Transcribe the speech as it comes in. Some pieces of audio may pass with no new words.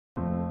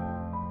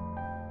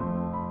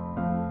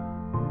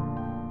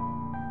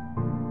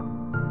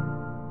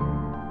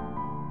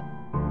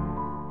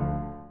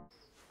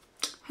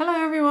Hello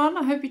everyone,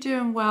 I hope you're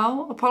doing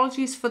well.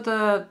 Apologies for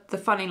the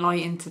funny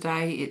lighting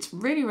today. It's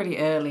really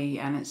early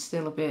and it's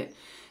still a bit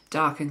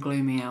dark and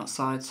gloomy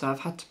outside, so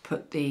I've had to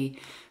put the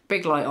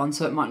big light on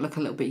so it might look a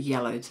little bit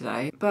yellow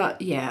today.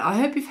 But yeah, I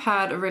hope you've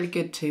had a really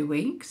good 2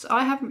 weeks.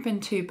 I haven't been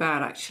too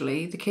bad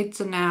actually. The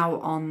kids are now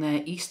on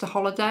their Easter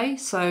holiday,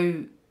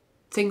 so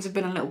things have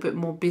been a little bit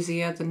more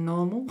busier than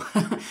normal.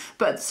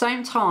 But at the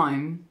same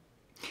time,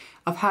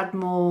 I've had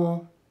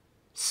more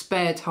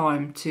spare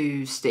time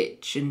to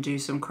stitch and do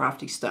some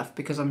crafty stuff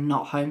because I'm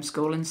not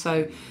homeschooling,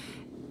 so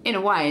in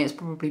a way it's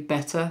probably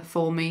better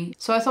for me.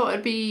 So I thought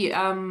it'd be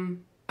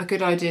a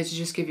good idea to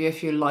just give you a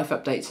few life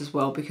updates as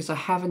well, because I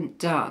haven't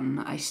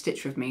done a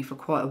stitch with me for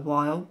quite a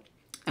while.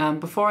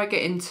 Before I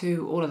get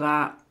into all of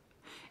that,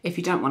 if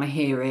you don't want to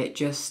hear it,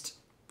 just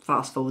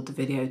fast forward the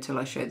video till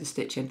I show the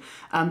stitching.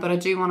 But I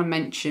do want to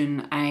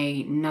mention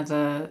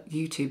another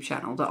YouTube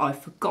channel that I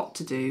forgot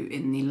to do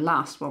in the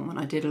last one when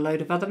I did a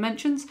load of other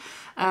mentions.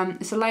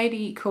 It's a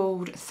lady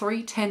called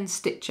 310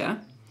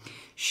 Stitcher.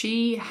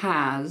 She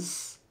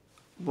has,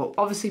 well,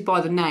 obviously by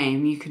the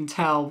name you can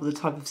tell the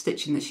type of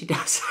stitching that she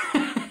does.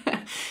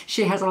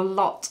 She has a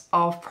lot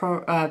of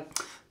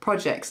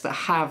projects that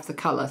have the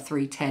colour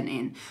 310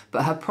 in,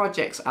 but her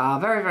projects are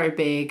very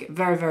big,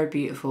 very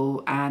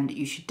beautiful, and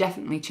you should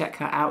definitely check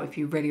her out if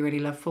you really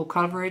love full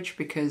coverage,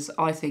 because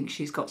I think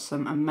she's got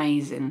some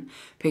amazing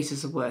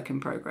pieces of work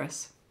in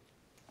progress.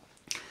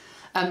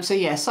 So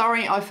yeah,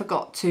 sorry I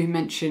forgot to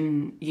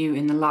mention you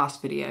in the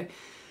last video.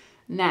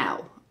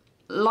 Now,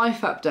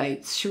 life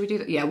updates, should we do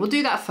that? Yeah, we'll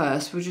do that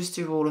first. We'll just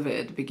do all of it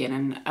at the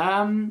beginning.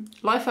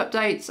 Life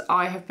updates,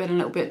 I have been a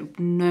little bit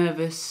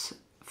nervous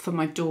for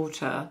my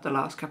daughter the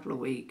last couple of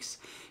weeks.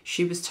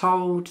 She was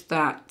told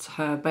that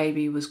her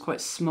baby was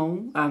quite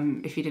small.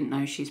 If you didn't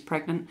know, she's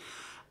pregnant,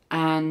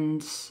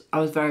 and I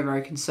was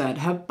very concerned.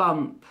 Her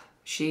bump,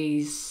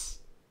 she's,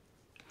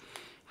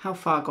 how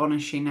far gone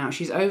is she now?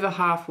 She's over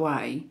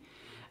halfway,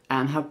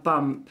 and her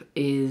bump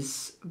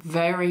is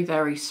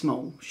very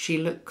small. She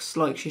looks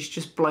like she's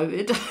just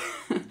bloated.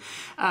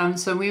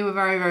 So we were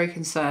very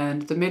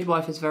concerned. The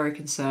midwife is very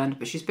concerned,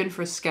 but she's been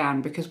for a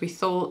scan because we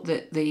thought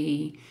that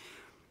the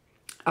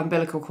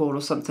umbilical cord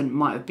or something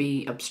might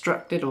be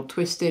obstructed or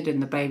twisted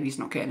and the baby's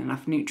not getting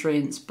enough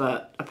nutrients.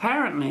 But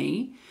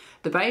apparently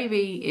the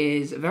baby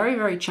is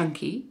very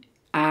chunky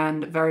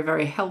and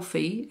very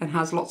healthy and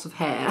has lots of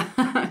hair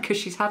because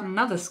she's had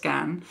another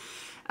scan,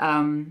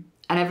 and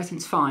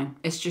everything's fine.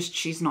 It's just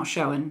she's not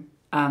showing.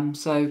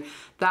 So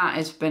that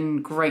has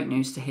been great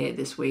news to hear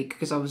this week,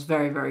 because I was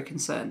very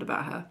concerned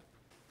about her.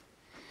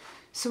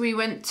 So we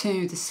went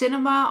to the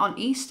cinema on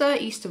Easter.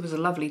 Easter was a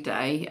lovely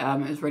day.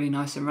 It was really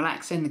nice and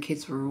relaxing. The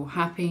kids were all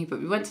happy, but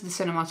we went to the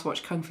cinema to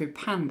watch Kung Fu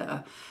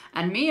Panda,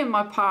 and me and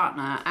my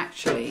partner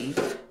actually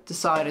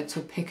decided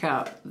to pick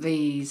up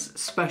these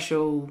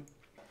special,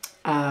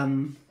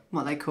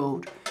 what they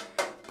called,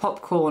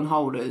 popcorn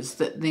holders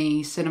that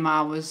the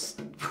cinema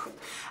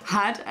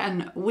had,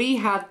 and we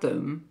had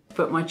them,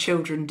 but my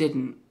children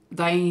didn't.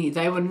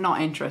 They were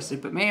not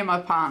interested, but me and my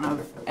partner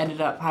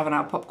ended up having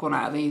our popcorn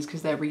out of these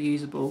because they're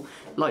reusable,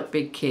 like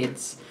big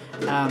kids.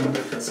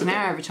 So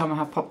now every time I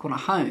have popcorn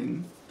at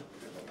home,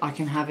 I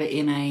can have it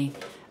in a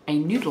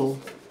noodle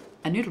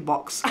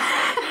box.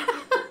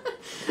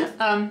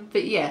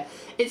 But yeah,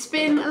 it's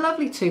been a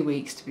lovely 2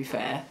 weeks, to be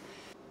fair.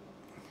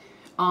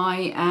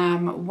 I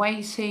am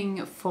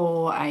waiting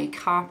for a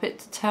carpet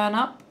to turn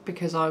up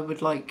because I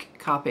would like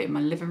carpet in my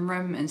living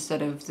room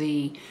instead of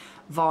the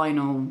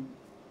vinyl,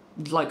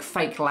 like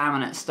fake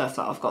laminate stuff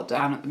that I've got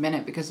down at the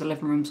minute, because the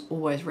living room's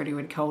always really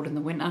cold in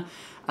the winter.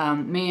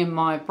 Me and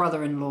my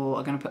brother-in-law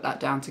are going to put that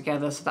down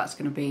together, so that's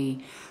going to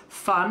be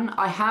fun.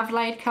 I have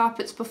laid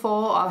carpets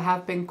before.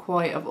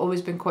 I've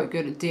always been quite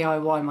good at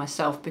DIY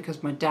myself,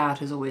 because my dad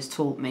has always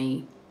taught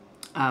me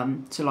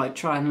to like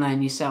try and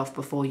learn yourself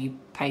before you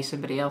pay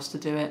somebody else to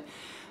do it.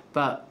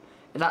 But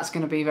that's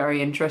going to be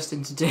very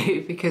interesting to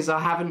do, because I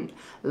haven't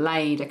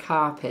laid a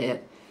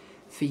carpet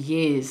for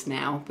years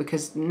now,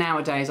 because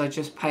nowadays I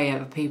just pay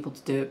other people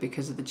to do it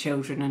because of the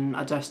children, and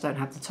I just don't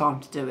have the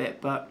time to do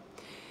it. But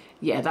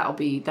yeah, that'll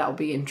be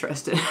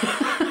interesting.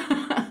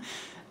 I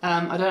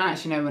don't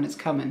actually know when it's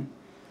coming.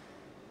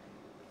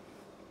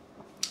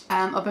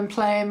 I've been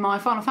playing my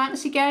Final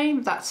Fantasy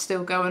game. That's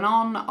still going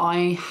on.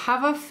 I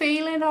have a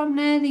feeling I'm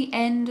near the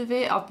end of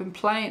it. I've been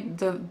playing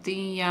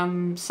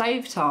the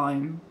save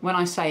time. When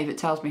I save, it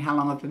tells me how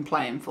long I've been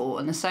playing for,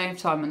 and the save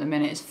time at the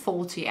minute is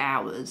 40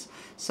 hours.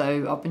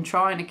 So I've been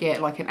trying to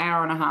get like an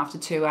hour and a half to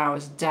 2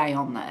 hours a day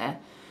on there.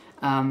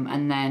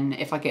 And then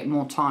if I get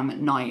more time at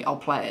night, I'll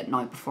play it at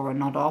night before I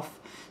nod off.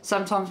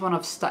 Sometimes when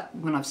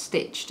I've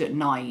stitched at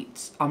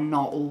night, I'm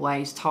not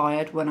always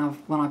tired when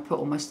I put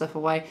all my stuff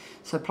away.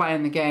 So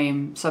playing the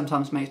game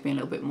sometimes makes me a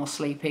little bit more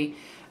sleepy.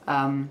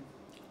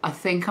 I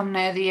think I'm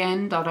near the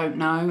end. I don't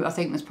know. I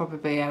think there's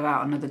probably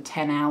about another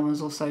 10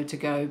 hours or so to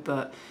go.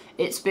 But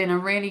it's been a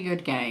really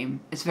good game.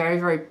 It's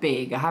very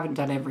big. I haven't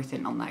done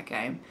everything on that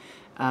game.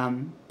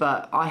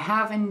 But I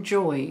have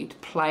enjoyed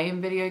playing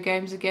video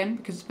games again,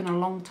 because it's been a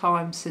long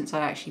time since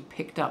I actually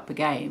picked up a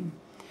game.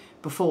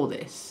 before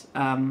this.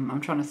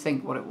 I'm trying to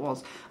think what it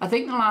was. I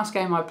think the last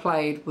game I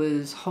played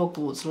was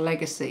Hogwarts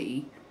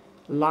Legacy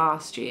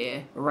last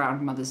year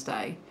around Mother's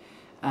Day,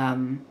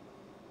 and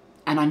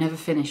I never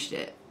finished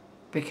it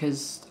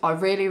because I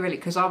really,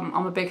 because I'm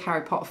a big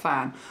Harry Potter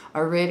fan. I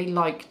really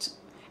liked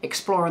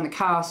exploring the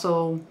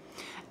castle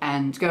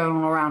and going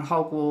all around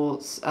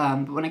Hogwarts,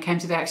 but when it came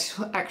to the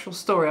actual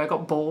story, I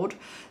got bored,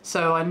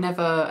 so I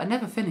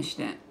never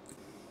finished it.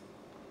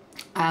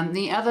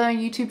 The other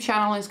YouTube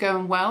channel is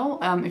going well.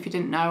 If you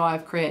didn't know,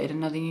 I've created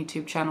another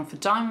YouTube channel for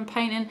diamond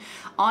painting.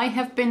 I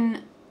have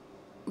been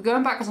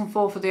going backwards and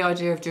forth with the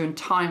idea of doing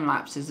time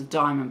lapses of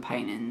diamond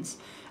paintings,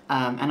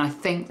 and I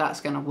think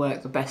that's going to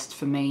work the best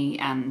for me,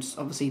 and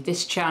obviously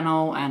this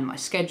channel and my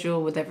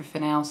schedule with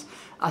everything else.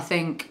 I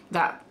think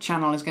that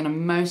channel is going to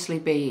mostly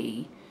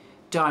be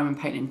diamond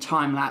painting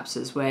time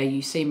lapses, where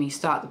you see me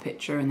start the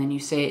picture and then you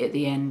see it at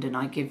the end, and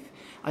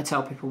I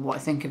tell people what I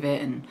think of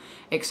it and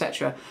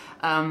etc.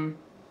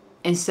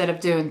 Instead of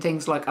doing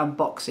things like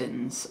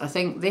unboxings. I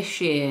think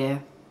this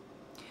year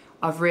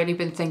I've really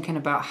been thinking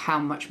about how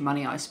much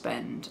money I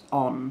spend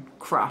on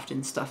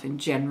crafting stuff in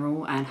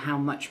general, and how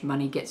much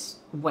money gets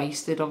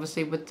wasted,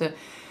 obviously with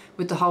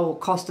the whole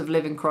cost of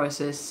living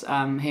crisis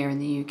here in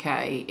the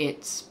UK.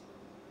 It's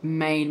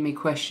made me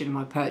question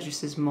my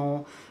purchases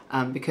more,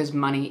 because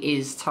money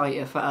is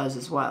tighter for us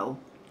as well.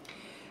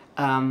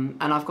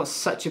 And I've got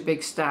such a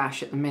big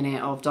stash at the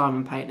minute of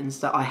diamond paintings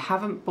that I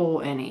haven't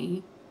bought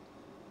any.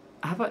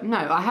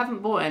 No, I haven't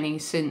bought any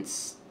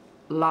since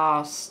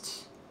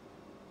last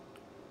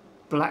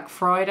Black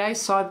Friday,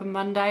 Cyber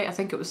Monday. I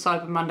think it was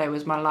Cyber Monday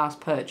was my last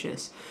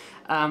purchase.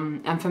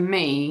 And for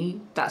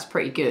me, that's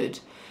pretty good.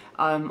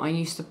 I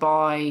used to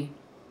buy,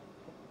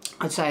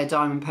 I'd say, a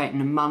diamond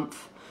painting a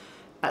month.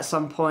 At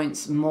some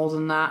points more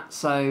than that,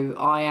 so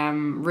I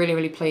am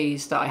really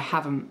pleased that I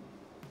haven't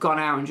gone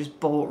out and just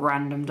bought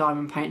random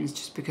diamond paintings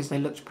just because they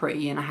looked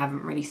pretty, and I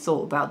haven't really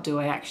thought about, do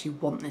I actually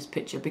want this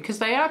picture, because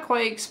they are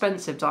quite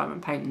expensive,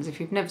 diamond paintings, if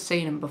you've never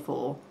seen them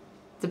before,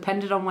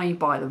 depending on where you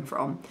buy them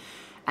from,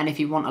 and if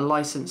you want a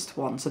licensed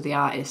one, so the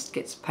artist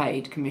gets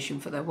paid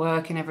commission for their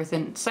work and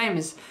everything, same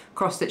as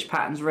cross stitch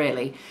patterns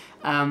really.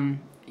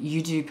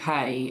 You do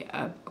pay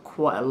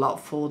quite a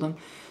lot for them,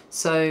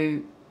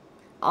 so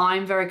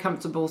I'm very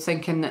comfortable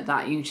thinking that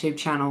that YouTube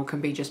channel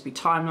can just be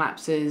time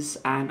lapses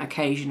and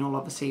occasional,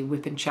 obviously,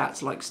 whipping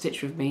chats like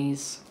Stitch With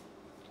Me's,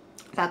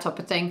 that type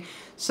of thing.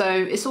 So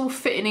it's all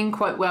fitting in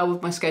quite well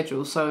with my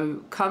schedule.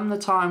 So come the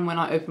time when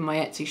I open my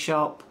Etsy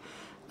shop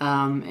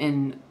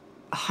in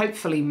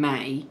hopefully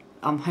May,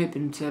 I'm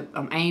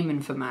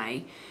aiming for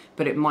May,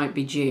 but it might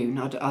be June.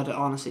 I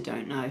honestly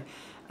don't know.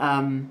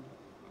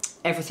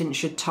 Everything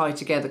should tie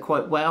together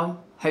quite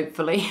well,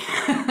 hopefully.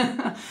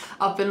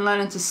 I've been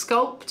learning to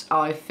sculpt.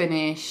 I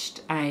finished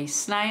a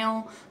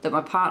snail that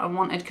my partner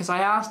wanted, because I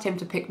asked him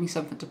to pick me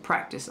something to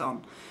practice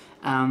on.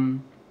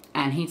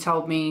 And he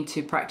told me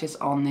to practice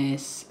on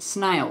this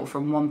snail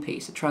from One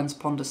Piece, a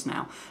transponder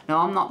snail. Now,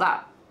 I'm not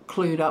that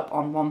clued up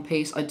on One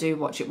Piece. I do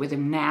watch it with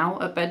him now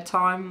at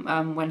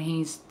bedtime, when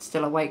he's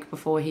still awake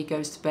before he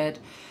goes to bed.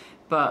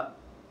 But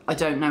I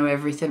don't know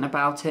everything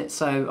about it,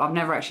 so I've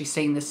never actually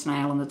seen the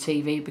snail on the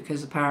TV,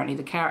 because apparently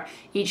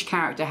each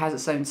character has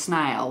its own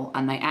snail,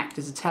 and they act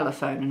as a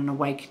telephone and a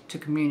way to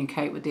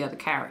communicate with the other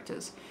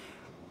characters.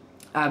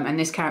 And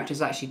this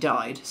character's actually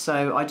died,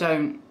 so I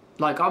don't,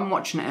 like, I'm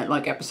watching it at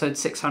like episode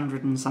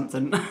 600 and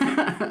something,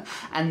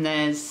 and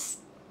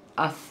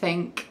I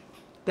think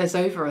there's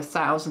over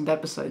 1,000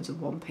 episodes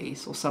of One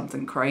Piece or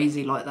something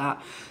crazy like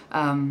that.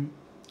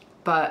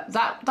 But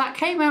that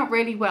came out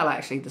really well,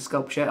 actually, the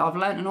sculpture. I've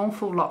learned an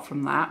awful lot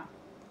from that.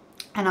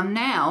 And I'm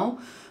now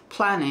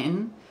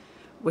planning,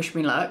 wish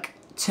me luck,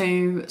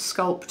 to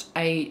sculpt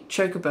a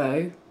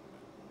chocobo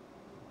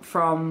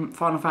from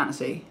Final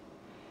Fantasy.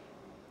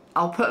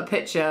 I'll put a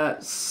picture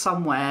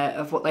somewhere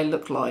of what they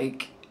look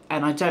like,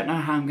 and I don't know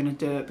how I'm going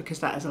to do it because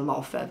that is a lot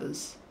of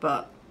feathers,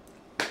 but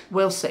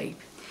we'll see.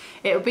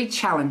 It'll be a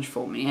challenge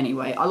for me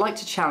anyway. I like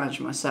to challenge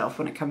myself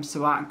when it comes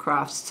to art and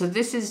crafts. So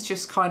this is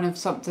just kind of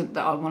something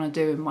that I want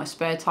to do in my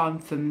spare time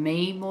for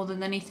me more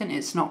than anything.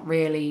 It's not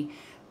really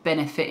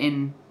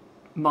benefiting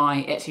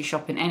my Etsy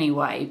shop in any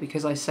way,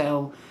 because I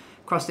sell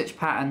cross-stitch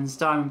patterns,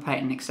 diamond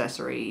painting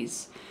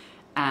accessories,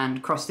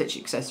 and cross-stitch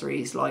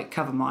accessories like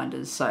cover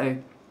minders. So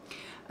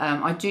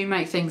I do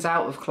make things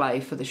out of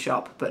clay for the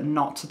shop, but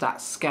not to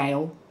that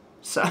scale.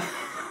 So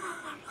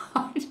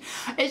I'm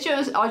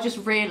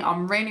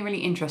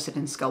really interested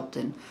in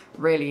sculpting.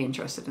 Really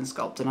interested in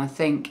sculpting. I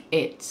think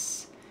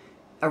it's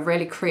a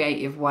really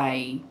creative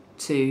way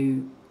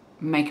to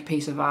make a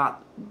piece of art,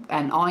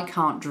 and I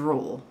can't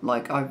draw.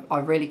 Like, I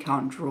really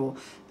can't draw.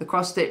 The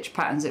cross-stitch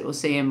patterns that we'll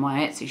see in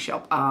my Etsy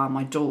shop are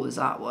my daughter's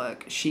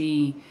artwork.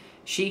 She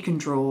can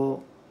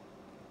draw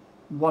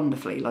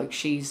wonderfully. Like,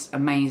 she's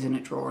amazing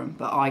at drawing,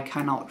 but I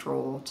cannot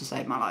draw to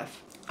save my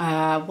life.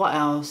 What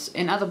else?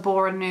 In other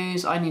boring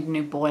news, I need a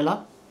new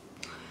boiler.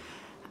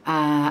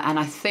 And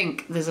I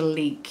think there's a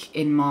leak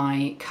in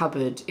my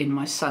cupboard in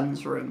my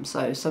son's room,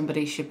 so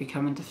somebody should be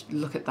coming to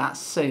look at that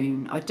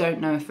soon. I don't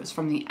know if it's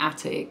from the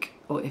attic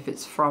or if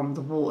it's from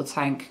the water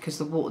tank, because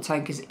the water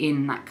tank is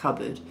in that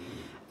cupboard.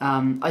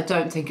 I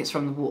don't think it's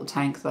from the water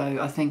tank though.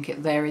 I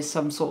think there is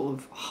some sort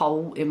of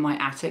hole in my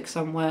attic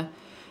somewhere.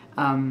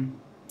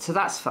 So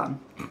that's fun.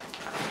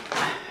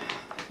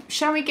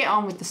 Shall we get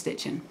on with the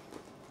stitching?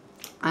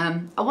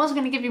 I was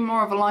going to give you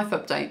more of a life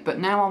update, but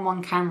now I'm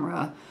on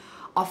camera,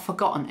 I've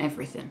forgotten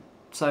everything.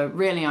 So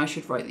really I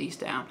should write these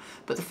down.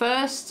 But the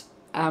first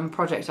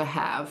project I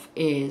have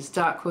is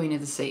Dark Queen of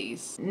the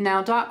Seas.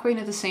 Now Dark Queen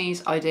of the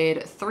Seas I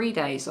did 3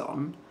 days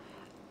on,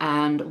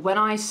 and when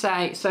I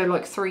say, so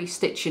like 3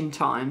 stitching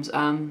times,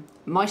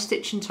 my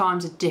stitching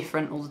times are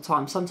different all the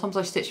time. Sometimes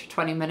I stitch for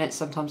 20 minutes,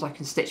 sometimes I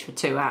can stitch for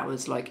 2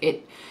 hours. Like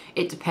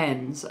it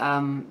depends.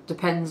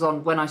 Depends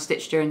on when I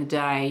stitch during the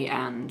day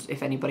and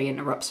if anybody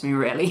interrupts me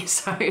really.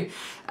 So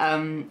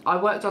I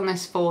worked on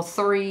this for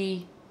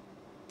 3,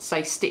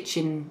 say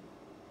stitching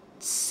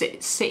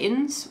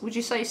sit-ins, would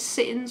you say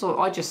sit-ins, or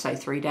I just say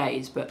 3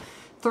 days, but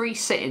 3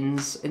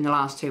 sit-ins in the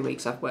last 2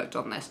 weeks I've worked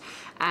on this,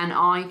 and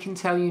I can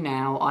tell you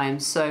now I am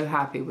so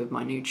happy with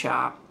my new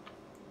chart.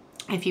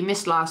 If you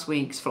missed last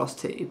week's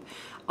Flosstube,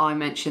 I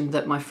mentioned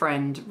that my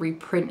friend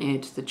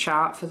reprinted the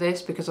chart for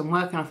this because I'm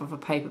working off of a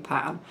paper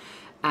pattern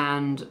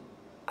and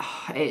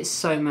it's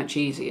so much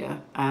easier,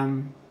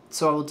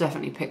 so I will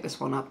definitely pick this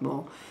one up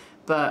more.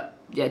 But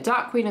yeah,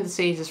 Dark Queen of the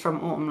Seas is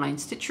from Autumn Lane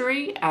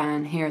Stitchery,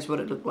 and here's what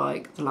it looked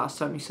like the last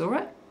time you saw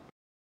it.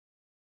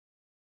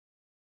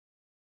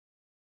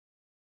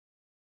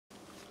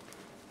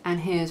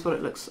 And here's what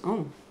it looks,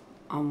 oh,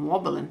 I'm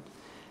wobbling.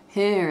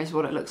 Here is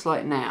what it looks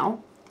like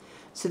now.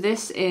 So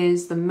this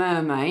is the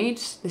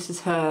mermaid, this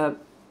is her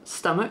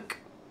stomach,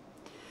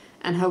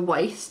 and her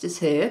waist is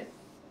here.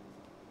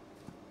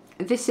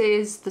 This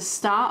is the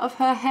start of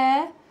her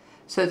hair,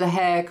 so the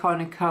hair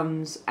kind of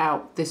comes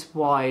out this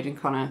wide and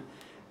kind of,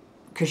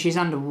 because she's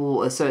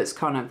underwater, so it's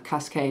kind of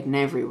cascading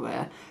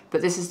everywhere.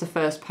 But this is the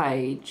first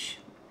page,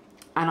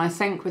 and I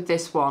think with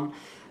this one,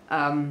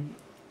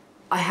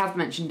 I have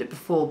mentioned it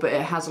before, but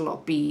it has a lot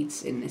of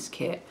beads in this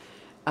kit,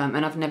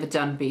 and I've never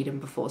done beading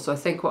before, so I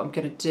think what I'm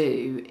going to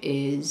do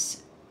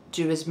is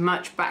do as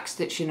much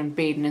backstitching and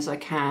beading as I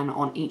can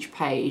on each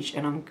page,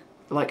 and I'm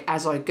like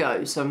as I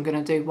go, so I'm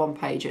going to do 1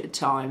 page at a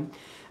time,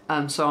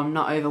 so I'm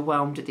not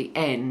overwhelmed at the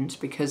end,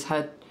 because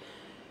her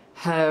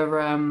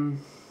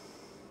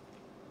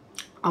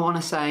I want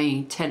to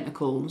say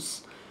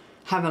tentacles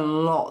have a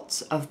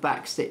lot of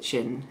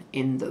backstitching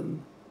in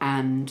them,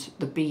 and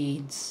the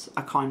beads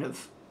are kind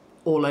of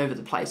all over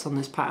the place on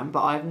this pattern,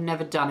 but I've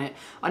never done it.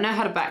 I know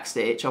how to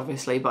backstitch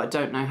obviously, but I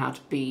don't know how to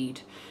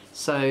bead.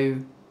 So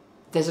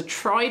there's a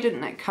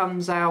trident that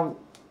comes out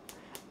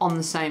on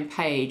the same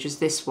page as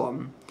this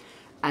one,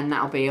 and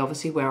that'll be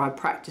obviously where I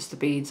practice the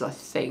beads, I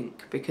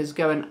think, because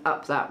going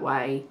up that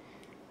way,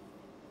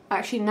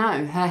 actually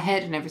no, her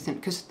head and everything,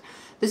 because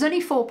there's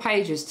only 4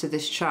 pages to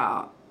this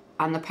chart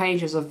and the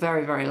pages are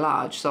very, very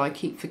large, so I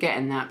keep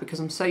forgetting that because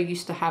I'm so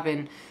used to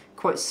having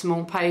quite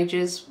small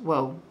pages.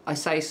 Well, I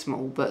say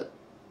small, but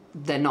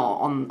they're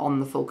not on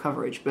the full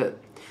coverage, but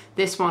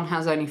this one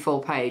has only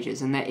 4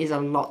 pages and there is a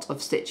lot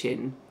of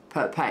stitching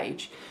per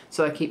page,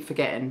 so I keep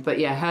forgetting. But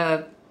yeah,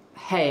 her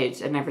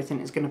head and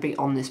everything is going to be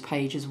on this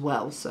page as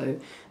well, so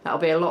that'll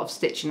be a lot of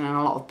stitching and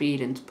a lot of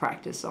beading to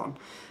practice on.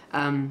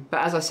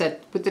 But as I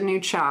said, with the new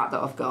chart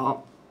that I've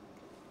got,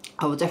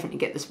 I will definitely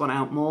get this one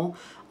out more.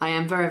 I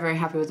am very, very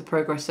happy with the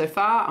progress so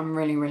far. I'm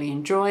really, really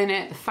enjoying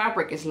it. The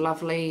fabric is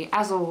lovely.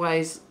 As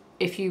always,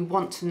 if you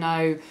want to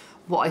know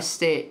what I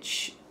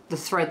stitch, the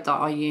thread that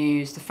I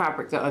use, the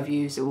fabric that I've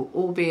used, it will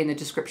all be in the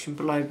description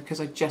below, because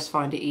I just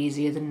find it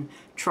easier than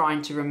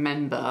trying to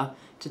remember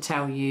to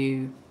tell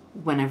you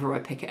whenever I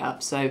pick it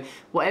up. So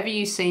whatever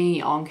you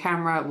see on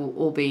camera will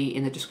all be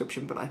in the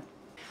description below.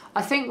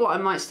 I think what I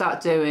might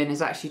start doing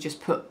is actually just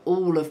put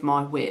all of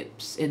my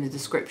whips in the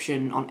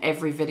description on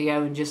every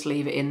video and just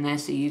leave it in there,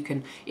 so you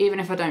can, even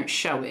if I don't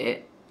show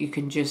it, you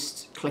can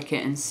just click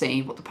it and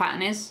see what the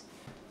pattern is.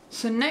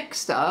 So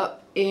next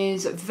up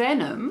is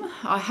Venom.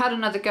 I had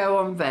another go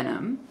on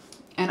Venom,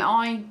 and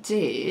I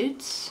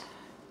did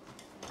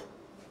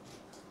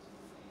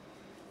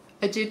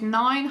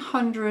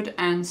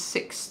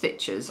 906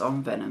 stitches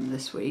on Venom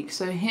this week.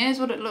 So here's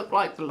what it looked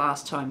like the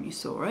last time you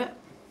saw it.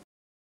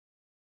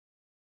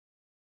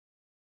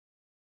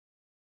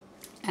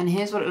 And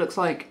here's what it looks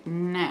like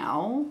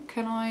now.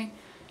 Can I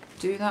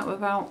do that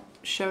without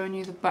showing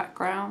you the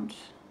background?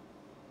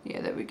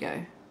 Yeah, there we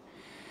go.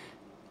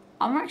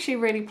 I'm actually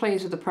really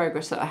pleased with the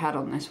progress that I had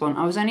on this one.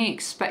 I was only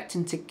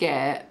expecting to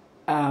get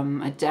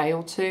a day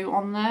or 2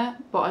 on there,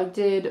 but I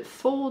did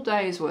 4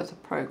 days worth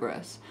of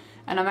progress,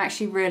 and I'm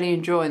actually really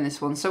enjoying this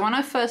one. So when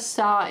I first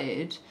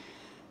started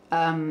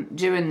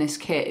doing this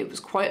kit, it was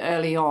quite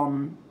early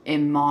on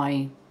in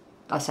my,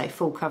 I say,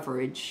 full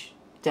coverage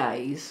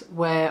days,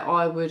 where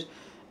I would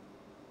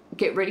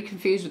get really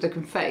confused with the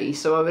confetti,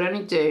 so I would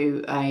only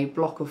do a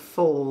block of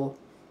 4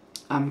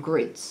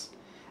 grids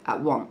at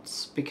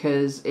once,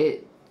 because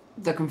it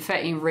the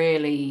confetti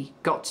really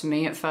got to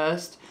me at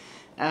first.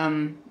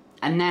 And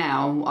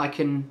now I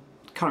can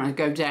kind of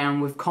go down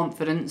with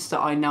confidence that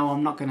I know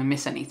I'm not going to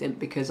miss anything,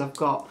 because I've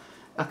got,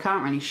 I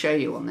can't really show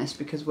you on this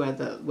because where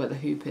the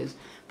hoop is,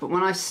 but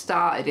when I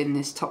started in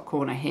this top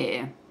corner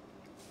here,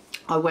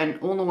 I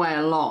went all the way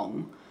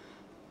along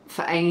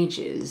for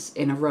ages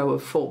in a row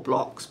of 4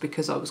 blocks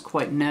because I was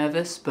quite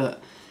nervous,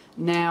 but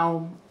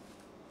now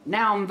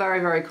I'm very,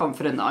 very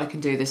confident that I can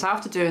do this.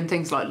 After doing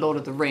things like Lord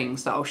of the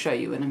Rings that I'll show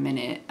you in a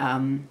minute,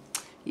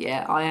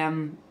 yeah, I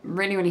am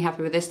really, really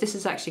happy with this. This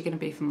is actually going to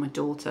be for my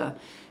daughter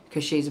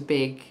because she's a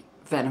big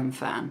Venom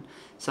fan.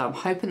 So I'm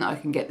hoping that I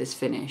can get this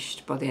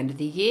finished by the end of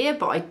the year,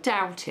 but I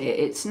doubt it.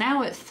 It's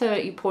now at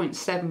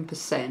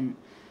 30.7%,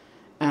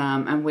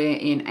 and we're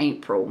in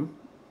April.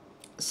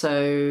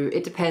 So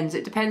it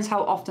depends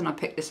how often I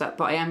pick this up,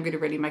 but I am going to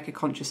really make a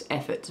conscious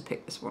effort to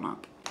pick this one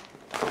up.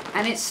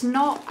 And it's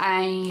not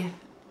a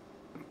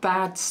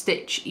bad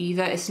stitch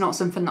either. It's not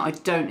something that I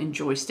don't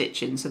enjoy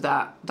stitching, so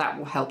that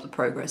will help the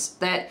progress.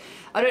 That,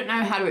 I don't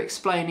know how to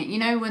explain it. You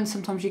know when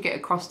sometimes you get a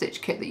cross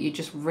stitch kit that you're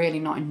just really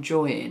not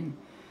enjoying?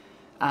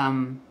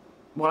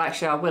 Well,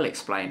 actually I will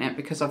explain it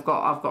because I've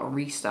got a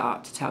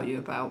restart to tell you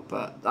about,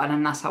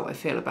 and that's how I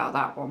feel about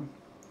that one.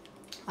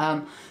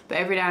 But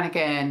every now and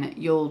again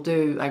you'll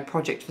do a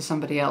project for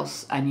somebody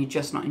else and you're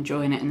just not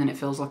enjoying it, and then it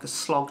feels like a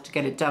slog to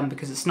get it done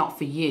because it's not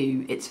for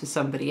you, it's for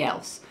somebody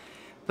else.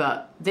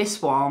 But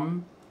this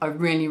one, I'm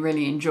really,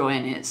 really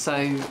enjoying it.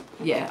 So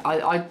yeah,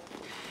 I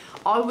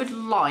would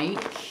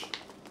like,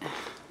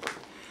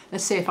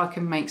 let's see if I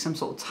can make some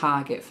sort of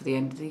target for the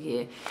end of the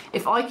year.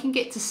 If I can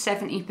get to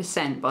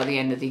 70% by the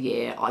end of the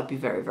year, I'd be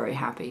very, very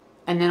happy.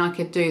 And then I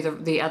could do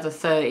the other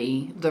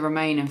 30, the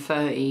remaining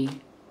 30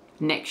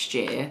 next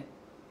year,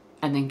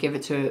 and then give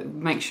it to,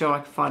 make sure I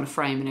can find a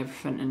frame and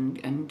everything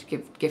and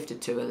gift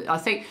it to her. I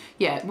think,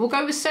 yeah, we'll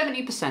go with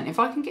 70%. If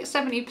I can get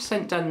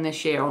 70% done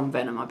this year on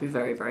Venom, I'd be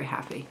very, very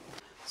happy.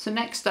 So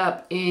next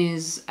up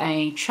is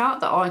a chart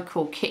that I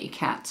call Kitty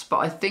Cats, but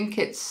I think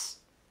it's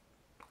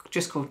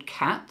just called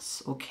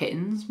Cats or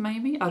Kittens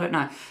maybe, I don't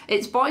know.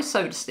 It's by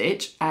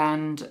Stitch,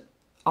 and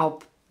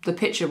the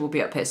picture will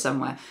be up here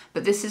somewhere,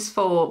 but this is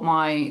for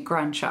my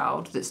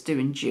grandchild that's due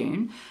in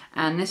June,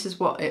 and this is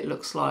what it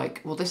looks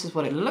like. Well, this is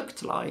what it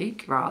looked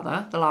like,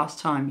 rather, the last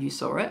time you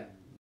saw it.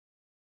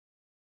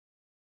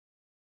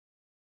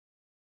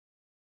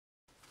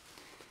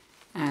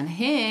 And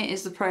here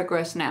is the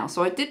progress now.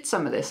 So I did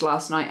some of this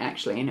last night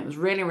actually, and it was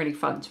really, really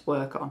fun to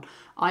work on.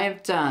 I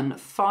have done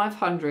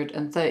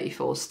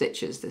 534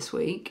 stitches this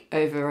week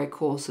over a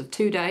course of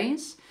 2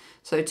 days,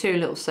 so 2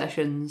 little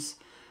sessions.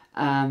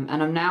 And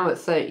I'm now at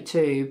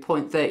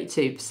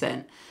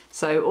 32.32%.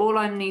 So all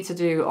I need to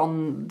do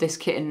on this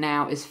kitten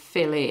now is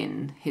fill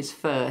in his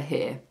fur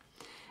here,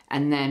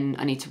 and then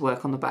I need to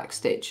work on the back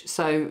stitch.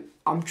 So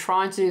I'm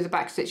trying to do the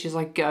back stitch as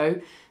I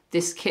go.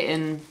 This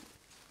kitten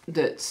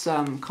that's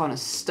kind of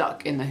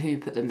stuck in the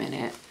hoop at the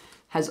minute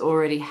has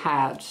already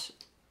had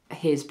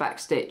his back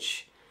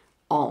stitch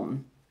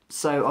on,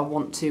 so I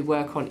want to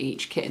work on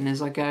each kitten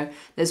as I go.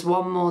 There's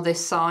one more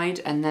this side,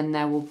 and then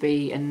there will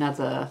be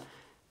another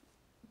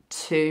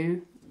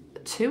two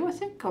I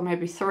think, or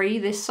maybe 3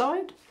 this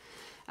side.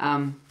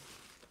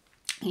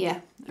 Yeah,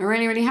 I'm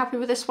really, really happy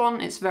with this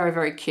one. It's very,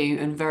 very cute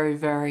and very,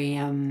 very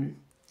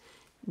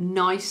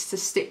nice to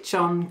stitch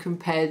on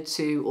compared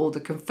to all the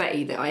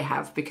confetti that I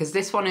have, because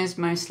this one is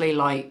mostly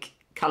like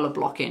colour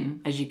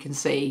blocking, as you can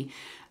see.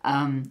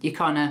 You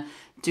kind of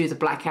do the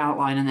black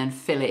outline and then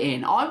fill it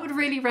in. I would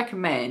really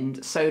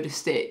recommend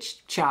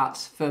Stitch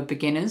charts for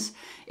beginners.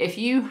 If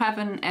you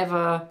haven't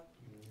ever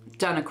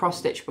done a cross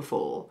stitch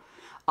before,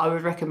 I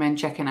would recommend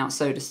checking out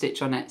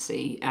Stitch on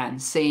Etsy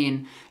and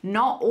seeing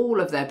not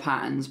all of their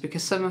patterns,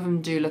 because some of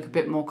them do look a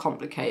bit more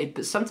complicated,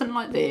 but something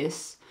like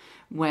this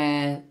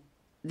where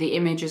the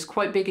image is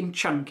quite big and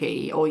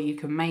chunky, or you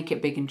can make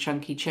it big and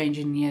chunky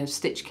changing your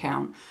stitch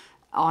count.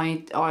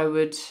 I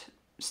would,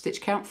 stitch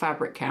count,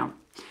 fabric count.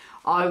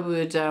 I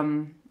would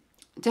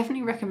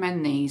definitely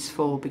recommend these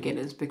for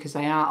beginners because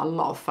they are a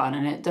lot of fun,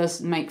 and it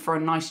does make for a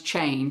nice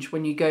change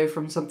when you go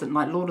from something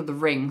like Lord of the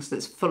Rings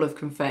that's full of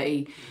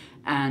confetti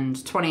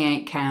and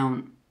 28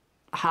 count,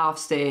 half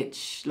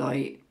stitch,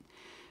 like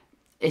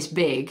it's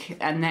big,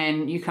 and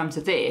then you come to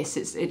this,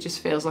 it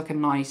just feels like a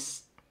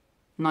nice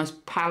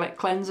palette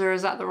cleanser.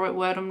 Is that the right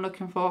word I'm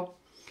looking for?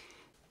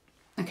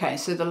 Okay,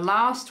 so the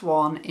last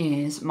one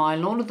is my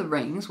Lord of the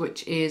Rings,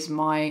 which is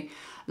my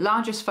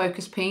largest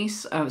focus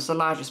piece. It's the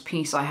largest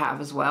piece I have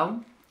as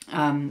well.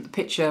 The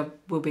picture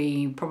will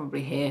be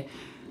probably here.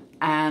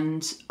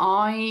 And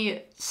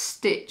I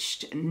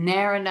stitched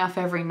near enough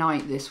every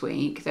night this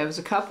week. There was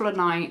a couple of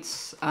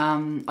nights,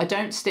 I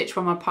don't stitch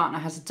when my partner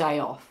has a day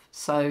off.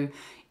 So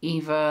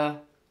either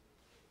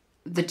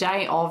the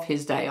day of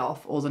his day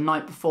off or the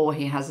night before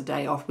he has a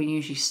day off, we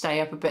usually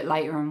stay up a bit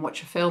later and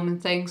watch a film and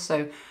things.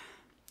 So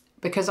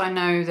because I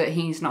know that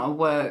he's not at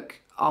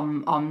work,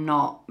 I'm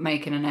not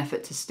making an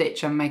effort to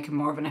stitch. I'm making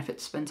more of an effort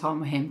to spend time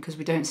with him because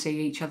we don't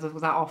see each other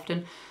that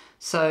often.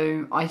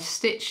 So I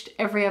stitched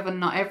every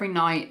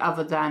night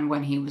other than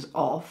when he was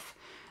off.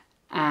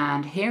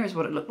 And here is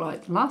what it looked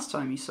like the last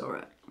time you saw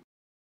it.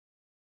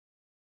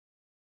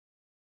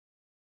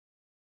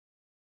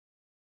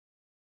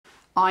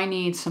 I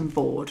need some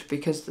board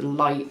because the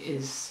light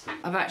is...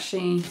 I've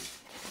actually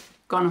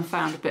gone and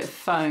found a bit of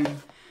foam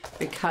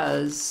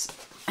because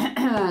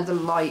the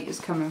light is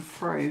coming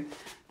through.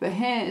 But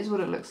here is what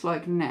it looks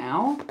like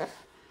now.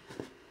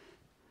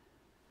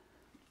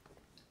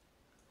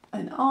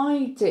 And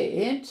I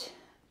did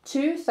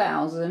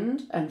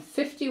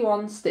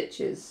 2,051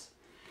 stitches.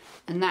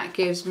 And that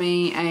gives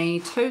me a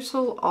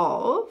total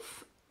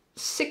of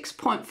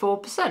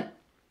 6.4%.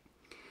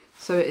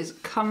 So it is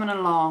coming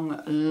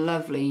along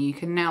lovely. You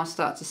can now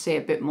start to see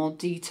a bit more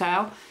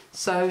detail.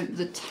 So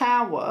the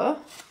tower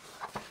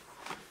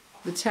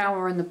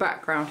in the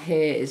background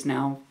here is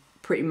now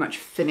pretty much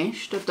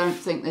finished. I don't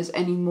think there's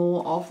any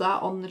more of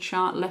that on the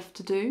chart left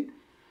to do.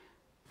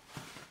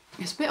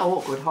 It's a bit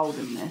awkward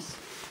holding this.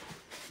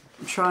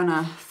 I'm trying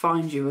to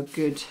find you a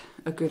good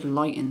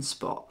lighting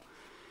spot.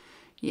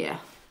 Yeah.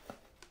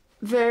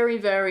 Very,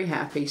 very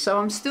happy. So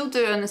I'm still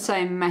doing the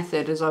same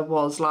method as I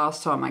was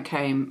last time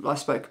I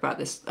spoke about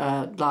this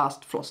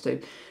last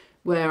Flosstube,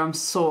 where I'm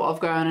sort of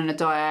going in a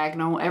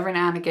diagonal. Every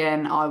now and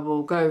again I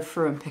will go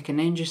through and pick a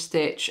ninja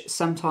stitch.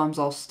 Sometimes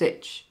I'll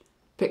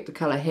pick the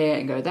colour here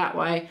and go that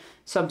way.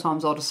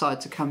 Sometimes I'll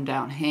decide to come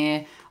down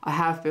here. I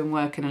have been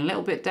working a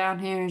little bit down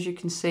here, as you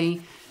can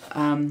see,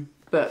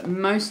 but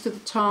most of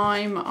the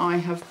time I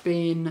have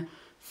been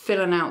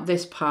filling out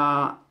this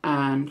part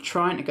and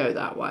trying to go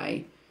that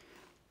way.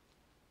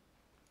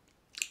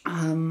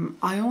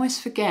 I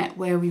always forget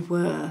where we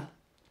were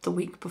the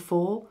week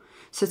before.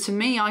 So to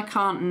me, I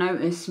can't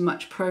notice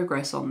much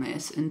progress on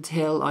this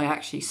until I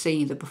actually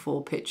see the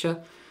before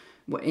picture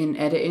in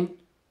editing.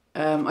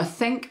 I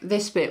think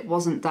this bit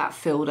wasn't that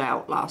filled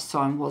out last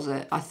time, was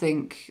it? I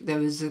think there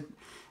was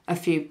a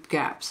few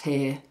gaps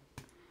here.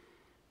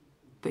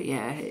 But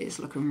yeah, it is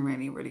looking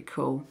really, really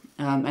cool.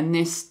 And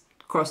this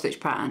cross stitch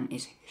pattern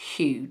is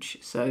huge.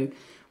 So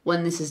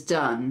when this is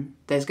done,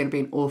 there's going to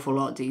be an awful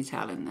lot of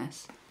detail in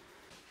this.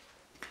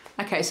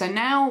 Okay, so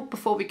now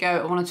before we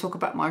go, I want to talk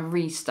about my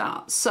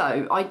restart.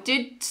 So I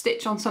did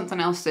stitch on something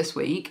else this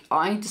week.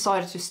 I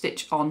decided to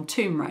stitch on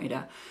Tomb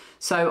Raider.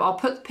 So I'll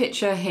put the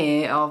picture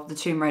here of the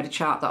Tomb Raider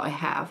chart that I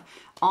have.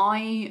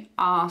 I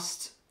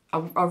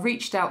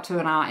reached out to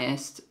an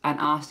artist and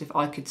asked if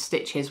I could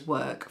stitch his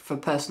work for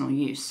personal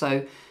use.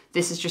 So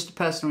this is just a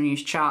personal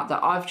use chart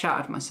that I've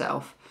charted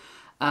myself.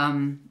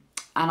 And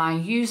I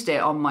used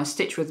it on my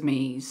Stitch With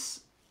Me's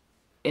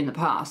in the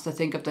past. I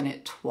think I've done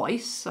it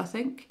twice, I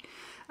think.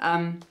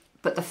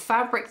 But the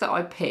fabric that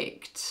I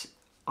picked,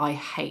 I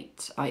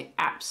hate. I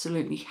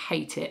absolutely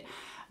hate it.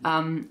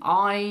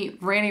 I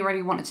really,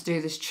 really wanted to do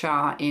this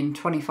chart in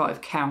 25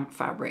 count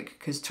fabric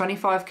because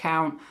 25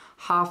 count,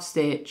 half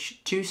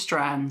stitch, 2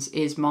 strands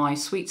is my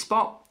sweet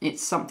spot.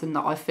 It's something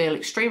that I feel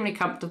extremely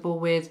comfortable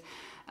with.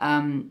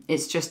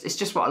 It's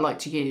just what I like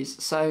to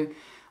use. So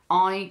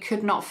I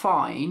could not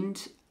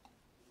find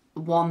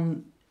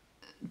one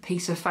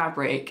piece of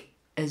fabric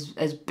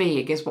as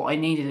big as what I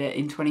needed it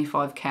in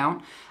 25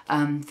 count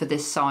for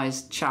this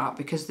size chart,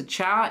 because the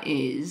chart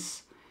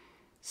is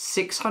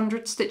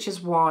 600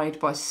 stitches wide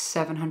by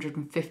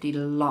 750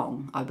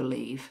 long, I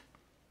believe.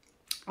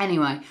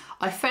 Anyway,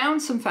 I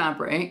found some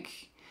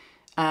fabric.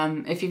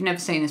 If you've never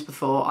seen this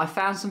before, I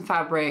found some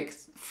fabric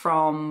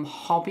from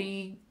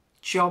Hobby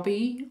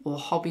Jobby or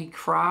Hobby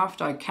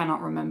Craft. I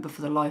cannot remember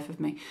for the life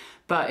of me.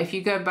 But if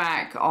you go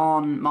back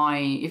on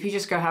if you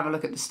just go have a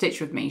look at the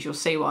Stitch With Me, you'll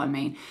see what I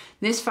mean.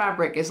 This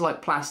fabric is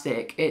like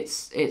plastic.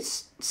 It's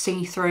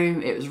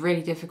see-through. It was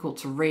really difficult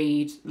to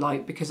read,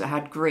 because it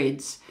had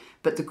grids,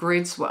 but the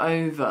grids were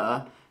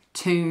over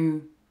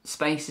 2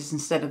 spaces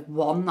instead of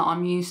 1 that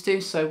I'm used to.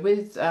 So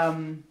with, let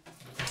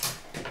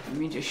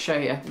me just show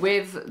you.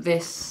 With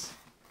this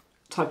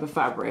type of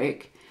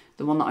fabric,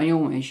 the one that I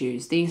always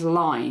use, these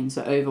lines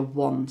are over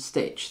 1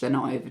 stitch, they're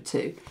not over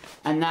 2.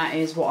 And that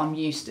is what I'm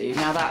used to.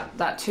 Now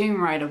that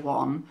Tomb Raider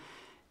one,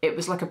 it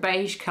was like a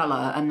beige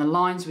colour and the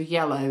lines were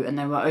yellow and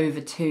they were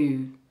over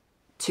two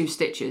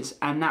stitches,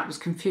 and that was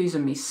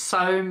confusing me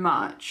so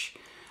much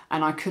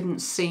and I couldn't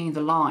see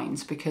the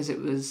lines because it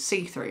was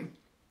see-through.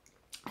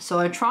 So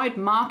I tried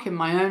marking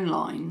my own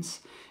lines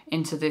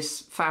into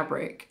this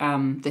fabric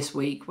this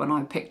week when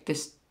I picked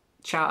this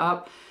chart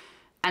up.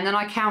 And then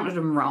I counted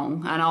them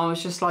wrong and I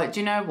was just like,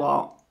 do you know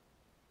what?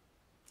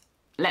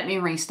 Let me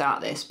restart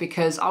this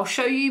because I'll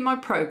show you my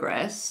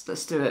progress.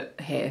 Let's do it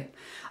here.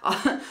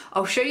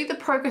 I'll show you the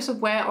progress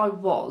of where I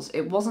was.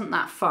 It wasn't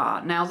that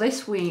far. Now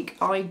this week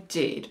I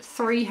did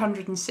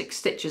 306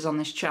 stitches on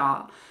this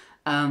chart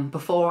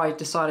before I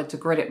decided to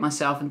grid it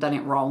myself and done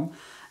it wrong.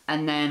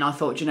 And then I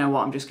thought, you know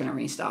what, I'm just going to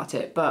restart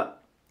it. But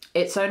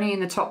it's only in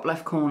the top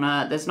left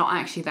corner. There's not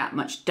actually that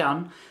much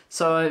done.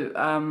 So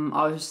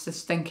I was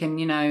just thinking,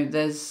 you know,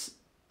 there's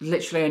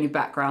literally only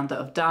background that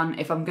I've done.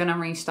 If I'm going to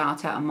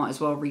restart it, I might as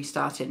well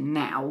restart it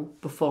now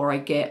before I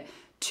get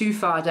too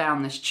far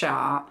down this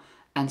chart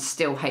and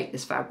still hate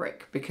this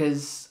fabric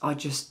because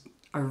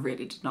I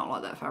really did not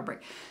like that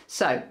fabric.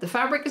 So the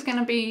fabric is going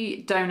to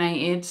be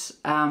donated.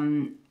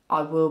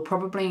 I will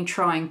probably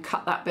try and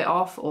cut that bit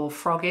off or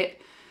frog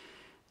it,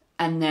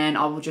 and then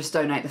I will just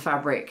donate the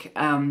fabric,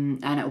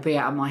 and it'll be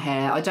out of my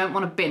hair. I don't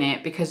want to bin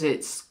it because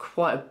it's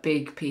quite a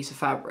big piece of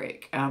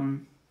fabric. I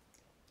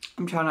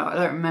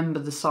don't remember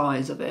the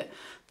size of it,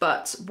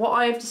 but what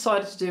I've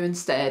decided to do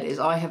instead is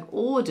I have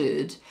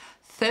ordered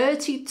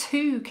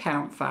 32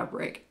 count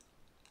fabric,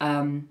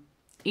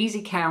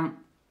 easy count,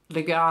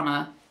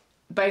 lugana,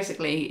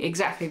 basically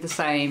exactly the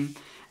same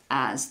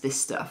as this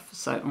stuff.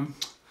 So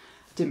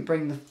didn't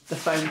bring the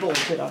foam board,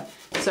 did I?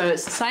 So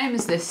it's the same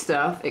as this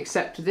stuff,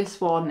 except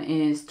this one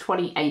is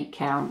 28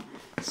 count.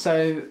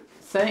 So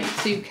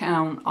 32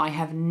 count, I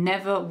have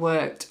never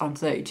worked on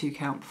 32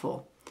 count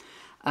before.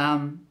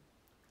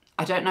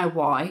 I don't know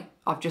why,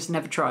 I've just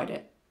never tried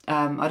it.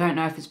 I don't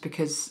know if it's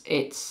because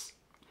it's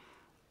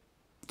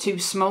too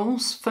small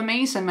for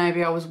me, so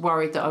maybe I was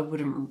worried that I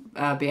wouldn't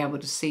be able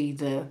to see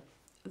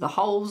the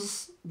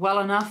holes well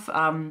enough.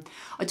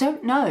 I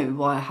don't know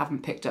why I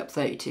haven't picked up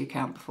 32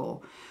 count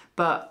before,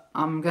 but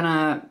I'm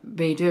gonna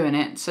be doing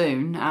it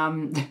soon.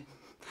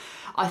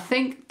 I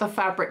think the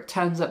fabric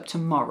turns up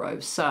tomorrow,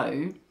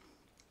 so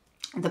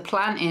the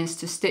plan is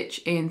to stitch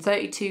in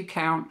 32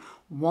 count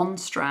 1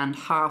 strand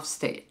half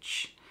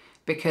stitch,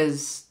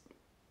 because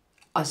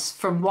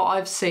from what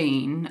I've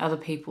seen other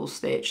people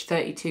stitch,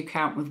 32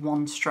 count with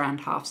 1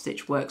 strand half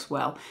stitch works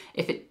well.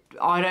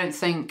 I don't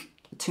think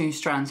 2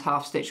 strands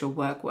half stitch will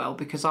work well,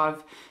 because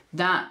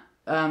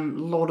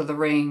Lord of the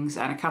Rings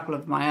and a couple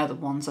of my other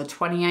ones are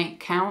 28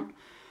 count,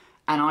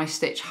 and I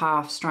stitch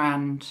half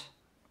strand,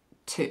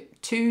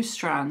 2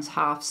 strands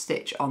half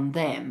stitch on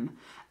them,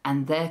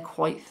 and they're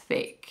quite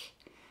thick.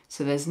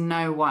 So there's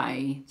no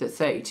way that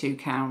 32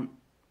 count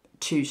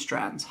 2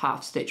 strands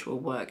half stitch will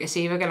work. It's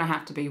either going to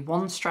have to be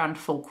 1 strand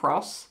full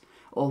cross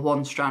or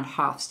 1 strand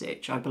half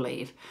stitch, I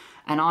believe.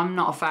 And I'm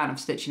not a fan of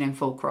stitching in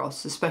full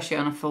cross, especially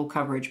on a full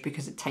coverage,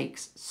 because it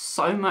takes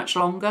so much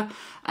longer,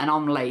 and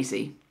I'm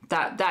lazy.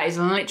 That is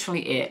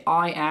literally it.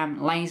 I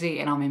am lazy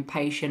and I'm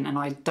impatient, and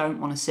I don't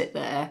want to sit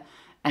there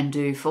and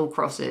do full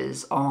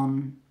crosses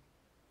on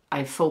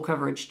a full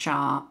coverage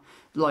chart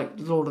like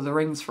Lord of the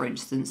Rings, for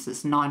instance,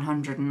 that's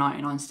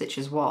 999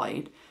 stitches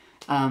wide.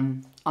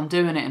 I'm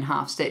doing it in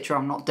half stitch, or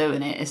I'm not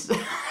doing it.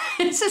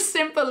 It's as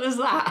simple as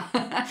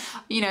that.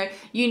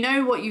 you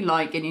know what you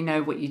like and you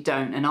know what you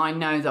don't, and I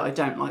know that I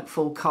don't like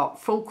full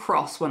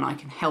cross when I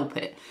can help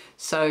it.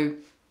 So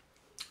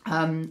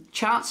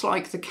charts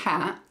like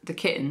the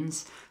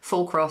kittens,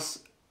 full cross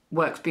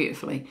works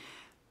beautifully,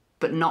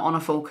 but not on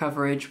a full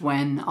coverage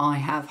when I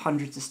have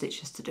hundreds of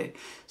stitches to do.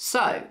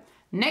 So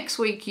next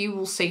week you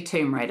will see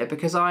Tomb Raider,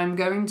 because I'm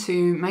going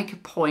to make a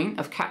point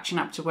of catching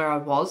up to where I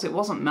was. It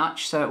wasn't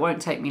much, so it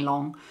won't take me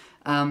long.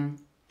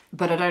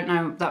 But I don't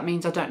know, that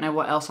means I don't know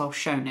what else I'll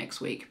show next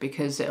week,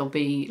 because it'll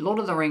be Lord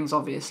of the Rings,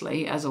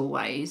 obviously, as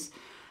always,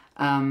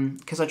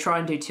 because I try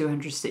and do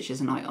 200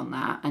 stitches a night on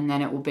that, and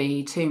then it will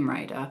be Tomb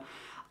Raider.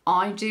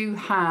 I do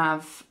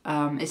have,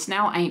 it's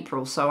now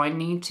April, so I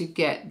need to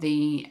get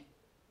the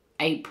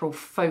April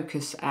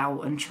focus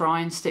out and try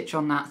and stitch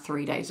on that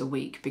 3 days a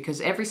week,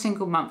 because every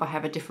single month I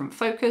have a different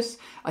focus.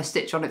 I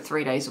stitch on it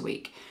 3 days a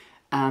week.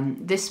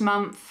 This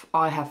month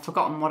I have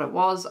forgotten what it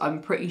was. I'm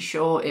pretty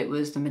sure it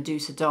was the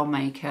Medusa Doll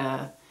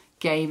Maker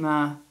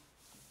Gamer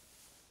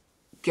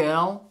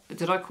Girl.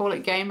 Did I call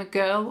it Gamer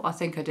Girl? I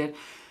think I did.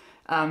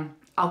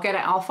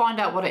 I'll find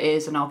out what it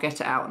is and I'll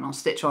get it out and I'll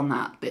stitch on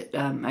that bit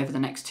over the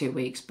next 2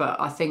 weeks. But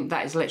I think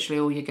that is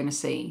literally all you're going to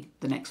see.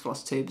 The next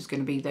Flosstube is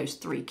going to be those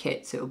 3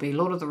 kits. It will be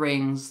Lord of the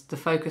Rings, the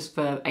focus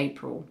for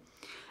April,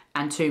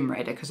 and Tomb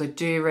Raider, because I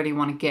do really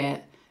want to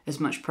get as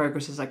much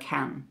progress as I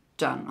can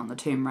done on the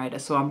Tomb Raider,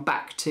 so I'm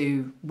back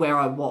to where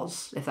I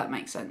was, if that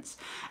makes sense.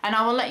 And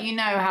I will let you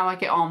know how I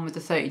get on with the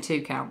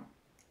 32 count,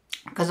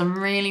 because I'm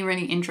really,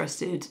 really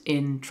interested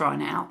in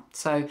trying it out.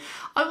 So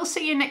I will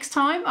see you next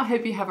time. I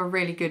hope you have a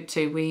really good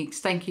 2 weeks.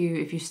 Thank you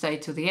if you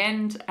stayed till the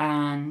end,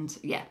 and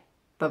yeah,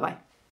 bye-bye.